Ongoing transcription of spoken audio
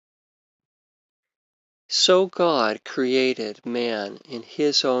So God created man in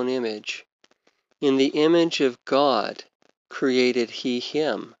his own image. In the image of God created he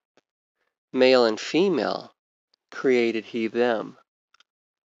him. Male and female created he them.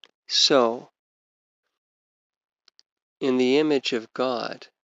 So, in the image of God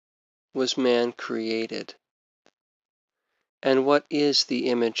was man created. And what is the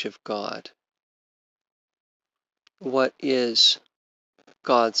image of God? What is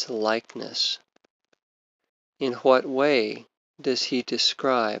God's likeness? In what way does he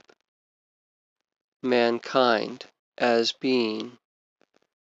describe mankind as being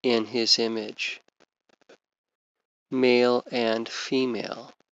in his image? Male and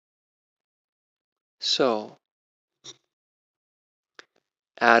female. So,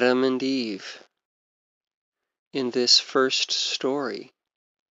 Adam and Eve in this first story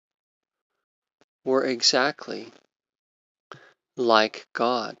were exactly like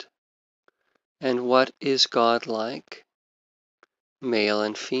God. And what is God like? Male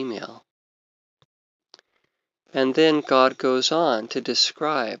and female. And then God goes on to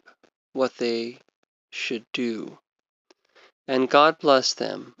describe what they should do. And God blessed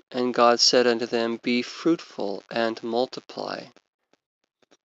them, and God said unto them, Be fruitful and multiply.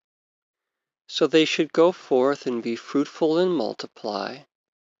 So they should go forth and be fruitful and multiply,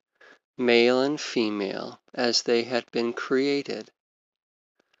 male and female, as they had been created.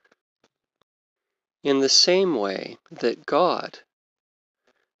 In the same way that God,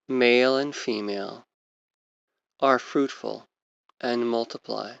 male and female, are fruitful and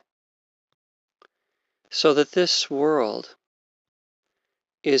multiply. So that this world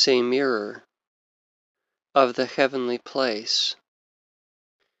is a mirror of the heavenly place.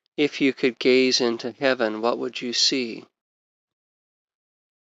 If you could gaze into heaven, what would you see?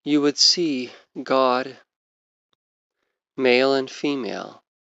 You would see God, male and female,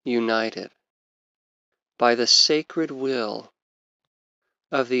 united by the sacred will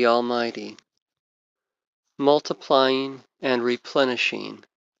of the Almighty, multiplying and replenishing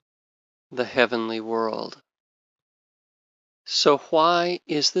the heavenly world. So why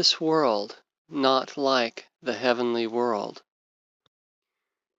is this world not like the heavenly world?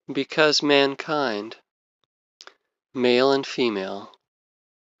 Because mankind, male and female,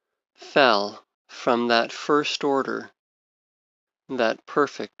 fell from that first order, that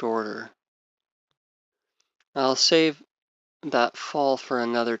perfect order. I'll save that fall for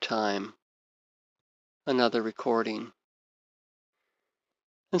another time, another recording.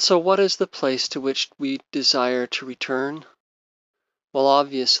 And so what is the place to which we desire to return? Well,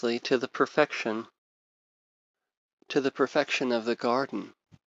 obviously to the perfection of the garden,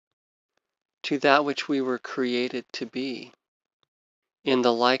 to that which we were created to be, in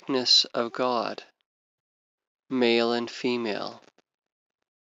the likeness of God, male and female,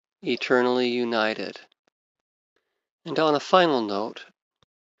 eternally united. And on a final note,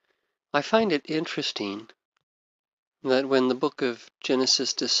 I find it interesting that when the book of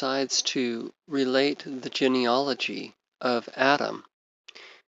Genesis decides to relate the genealogy of Adam,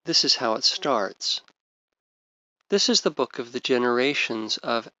 this is how it starts. This is the book of the generations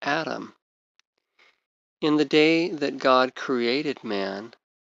of Adam. In the day that God created man,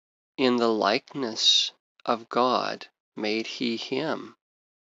 in the likeness of God made he him.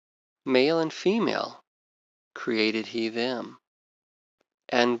 Male and female created he them,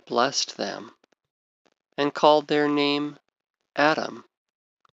 and blessed them, and called their name Adam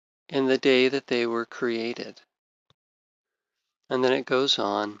in the day that they were created. And then it goes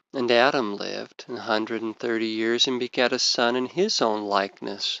on, and Adam lived 130 years and begat a son in his own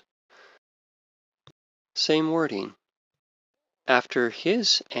likeness. Same wording. After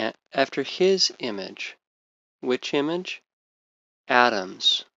his image. Which image?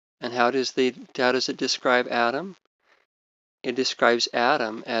 Adam's. And how does it describe Adam? It describes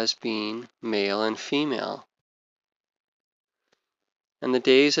Adam as being male and female. And the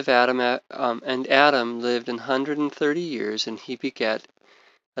days of Adam, and Adam lived 130 years, and he begat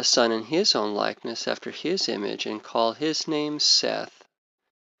a son in his own likeness after his image, and called his name Seth.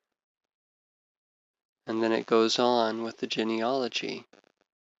 And then it goes on with the genealogy.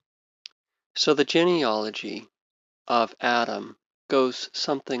 So the genealogy of Adam goes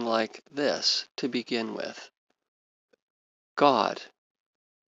something like this to begin with. God,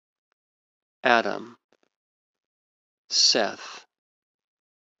 Adam, Seth,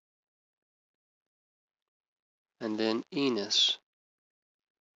 and then Enos,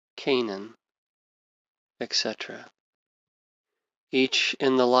 Canaan, etc. Each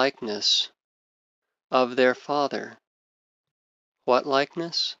in the likeness of their father. What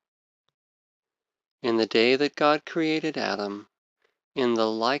likeness? In the day that God created Adam, in the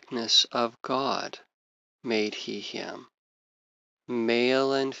likeness of God made he him.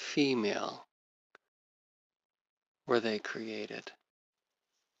 Male and female were they created.